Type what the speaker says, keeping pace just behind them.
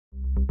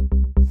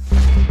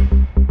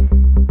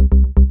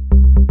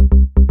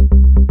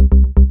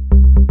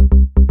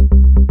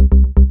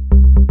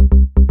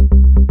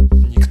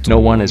No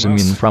one is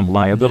immune from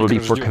liability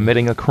for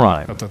committing a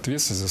crime.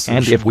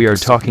 And if we are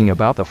talking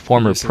about the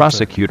former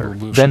prosecutor,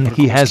 then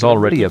he has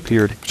already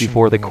appeared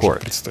before the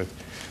court.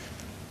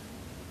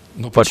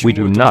 But we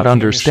do not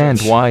understand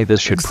why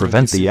this should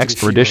prevent the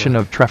extradition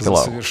of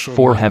Trefilov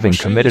for having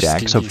committed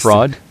acts of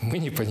fraud.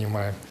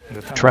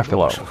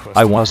 Trefilov,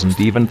 I wasn't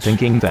even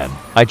thinking then,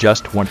 I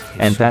just went,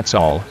 and that's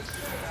all.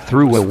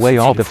 Threw away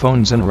all the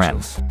phones and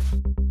ran.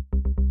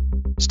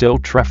 Still,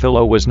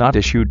 Trefilov was not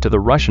issued to the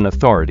Russian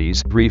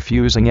authorities,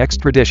 refusing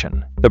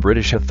extradition. The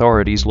British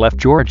authorities left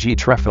Georgy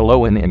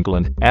Trefilov in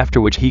England, after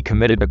which he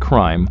committed a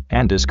crime,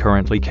 and is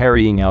currently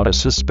carrying out a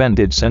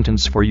suspended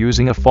sentence for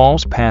using a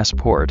false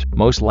passport.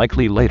 Most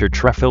likely later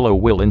Trefilov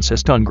will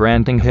insist on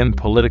granting him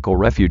political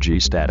refugee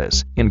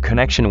status. In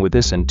connection with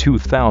this, in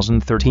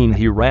 2013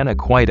 he ran a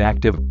quite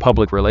active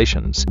public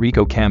relations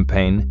RICO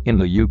campaign in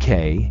the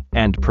UK,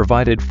 and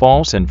provided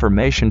false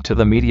information to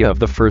the media of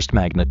the first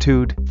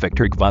magnitude.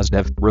 Viktor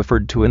Gvozdev,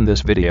 referred to in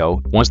this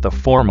video, was the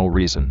formal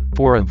reason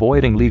for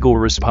avoiding legal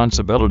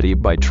responsibility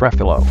by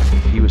Trefilov.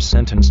 He was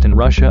sentenced in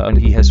Russia and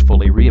he has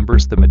fully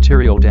reimbursed the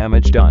material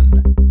damage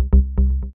done.